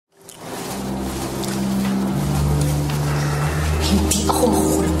Hindi ako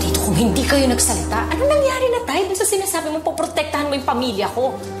makukulong dito kung hindi kayo nagsalita. Ano nangyari na tayo dun sa sinasabi mo poprotektahan mo yung pamilya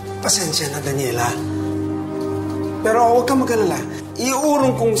ko? Pasensya na, Daniela. Pero huwag kang mag-alala.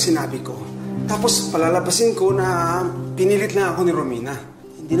 Iuurong kong sinabi ko. Tapos palalabasin ko na pinilit lang ako ni Romina.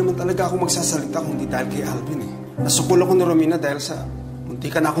 Hindi naman talaga ako magsasalita kung hindi dahil kay Alvin eh. Nasukol ako ni Romina dahil sa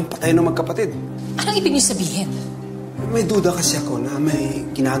munti ka na akong patay ng magkapatid. Anong ibig niyo sabihin? May duda kasi ako na may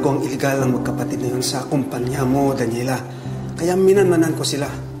ginagawang iligal ng magkapatid na yun sa kumpanya mo, Daniela. Kaya minanmanan ko sila.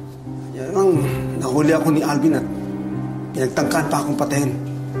 Yan lang, nahuli ako ni Alvin at pinagtangkaan pa akong patayin.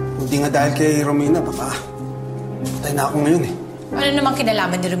 Hindi nga dahil kay Romina, baka patay na ako ngayon eh. Ano namang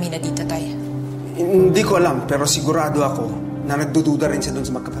kinalaman ni Romina dito, Tay? Hindi ko alam, pero sigurado ako na nagdududa rin siya doon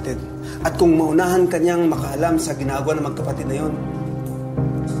sa magkapatid. At kung maunahan kanyang makaalam sa ginagawa ng magkapatid na yun,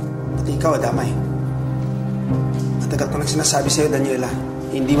 pati ikaw, adamay. Matagal ko nang sinasabi sa'yo, Daniela,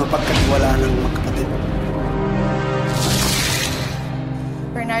 hindi mapagkatiwalaan ng magkapatid.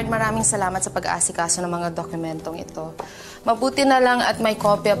 Bernard, maraming salamat sa pag-aasikaso ng mga dokumentong ito. Mabuti na lang at may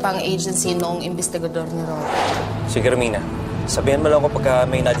kopya pang agency noong investigador ni Ronnie. Sige, Romina. Sabihan mo lang ako pagka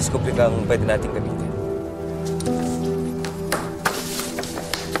may nadiscover kang pwede nating gamitin.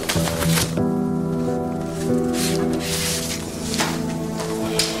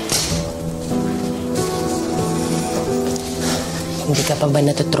 Hindi ka pa ba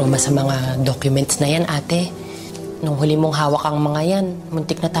natutroma sa mga documents na yan, ate? Nung huli mong hawak ang mga yan,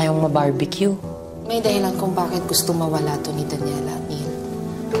 muntik na tayong mabarbecue. May dahilan kung bakit gusto mawala to ni Daniela at Neil.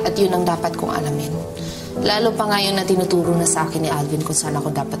 At yun ang dapat kong alamin. Lalo pa ngayon na tinuturo na sa akin ni Alvin kung saan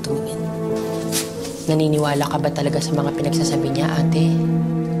ako dapat tumingin. Naniniwala ka ba talaga sa mga pinagsasabi niya, ate?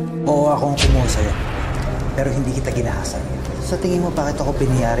 Oo, akong kumuha sa'yo. Pero hindi kita ginahasan. Sa tingin mo, bakit ako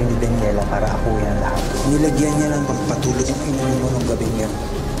piniyari ni Daniela para akuhin ang lahat? Nilagyan niya ng pagpatulog yung inanin mo nung gabing yun.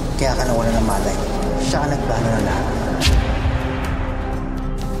 Kaya ka nawala ng malay. Siya ka nagplano ng lahat.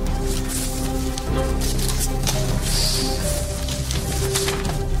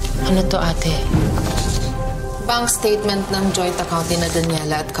 Ano to, ate? Bank statement ng joint account ni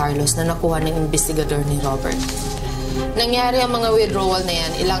Daniela at Carlos na nakuha ng investigador ni Robert. Nangyari ang mga withdrawal na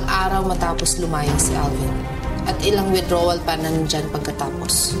yan ilang araw matapos lumayas si Alvin. At ilang withdrawal pa na nandyan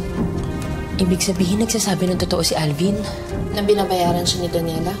pagkatapos. Ibig sabihin, nagsasabi ng totoo si Alvin? Na binabayaran siya ni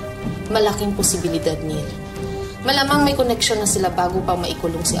Daniela? Malaking posibilidad, Neil. Malamang may connection na sila bago pa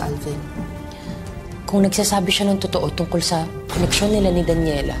maikulong si Alvin. Kung nagsasabi siya ng totoo tungkol sa koneksyon nila ni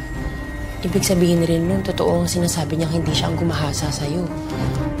Daniela, ibig sabihin rin nun, totoo ang sinasabi niyang hindi siya ang gumahasa sa'yo.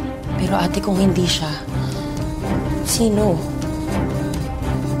 Pero ate, kung hindi siya, sino?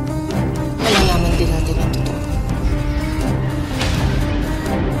 Malalaman din natin ang totoo.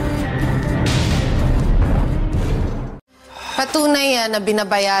 Patunay yan na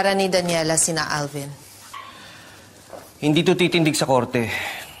binabayaran ni Daniela sina Alvin. Hindi to titindig sa korte.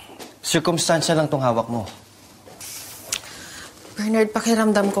 Circumstansya lang tong hawak mo. Bernard,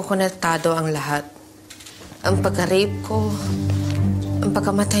 pakiramdam ko konektado ang lahat. Ang pagka-rape ko, ang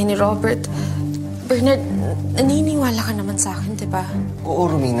pagkamatay ni Robert. Bernard, naniniwala ka naman sa akin, di ba? Oo,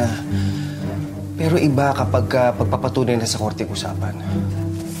 Romina. Pero iba kapag pagpapatunay na sa korte usapan.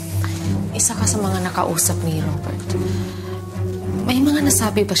 Isa ka sa mga nakausap ni Robert. May mga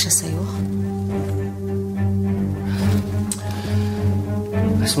nasabi ba siya sa'yo?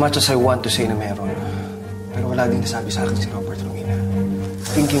 As much as I want to say na meron, pero wala din nasabi sa akin si Robert, Romina.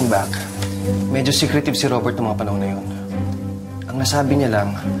 Thinking back, medyo secretive si Robert ng mga panahon na yun. Ang nasabi niya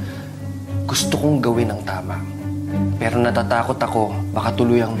lang, gusto kong gawin ang tama. Pero natatakot ako, baka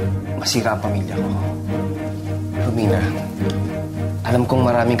tuluyang masira ang pamilya ko. Romina, alam kong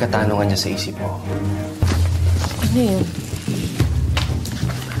maraming katanungan niya sa isip mo. Ano yun?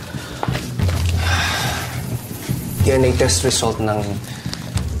 DNA test result na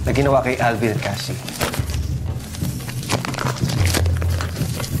ginawa kay Alvin at Cassie.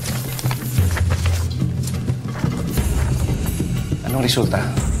 Anong resulta,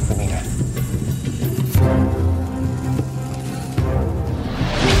 Romina?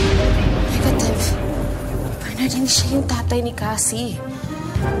 Negative. Bernard, hindi siya yung tatay ni Cassie.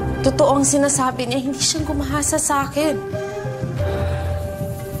 Totoo ang sinasabi niya, hindi siyang gumahasa sa akin.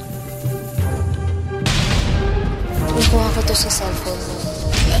 Nakuha ko to sa cellphone mo.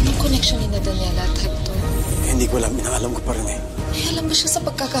 Anong connection ni Daniela at Hector? Hindi ko alam, inaalam ko pa rin eh. May alam ba siya sa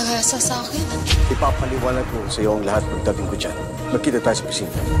pagkakahasa sa akin? Ipapaliwanag ko sa iyo ang lahat pagdating ko dyan. Magkita tayo sa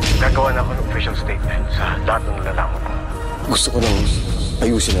pisina. Gagawa na ako ng official statement sa lahat ng nalalaman ko. Gusto ko nang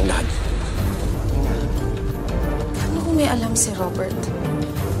ayusin ang lahat. Ano kung may alam si Robert?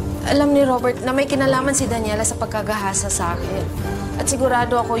 Alam ni Robert na may kinalaman si Daniela sa pagkagahasa sa akin. At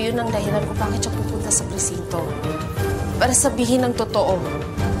sigurado ako yun ang dahilan kung bakit siya pupunta sa presinto. para sabihin ang totoo,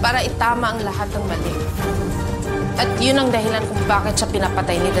 para itama ang lahat ng mali. At yun ang dahilan kung bakit siya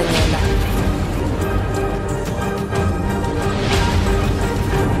pinapatay ni Daniela.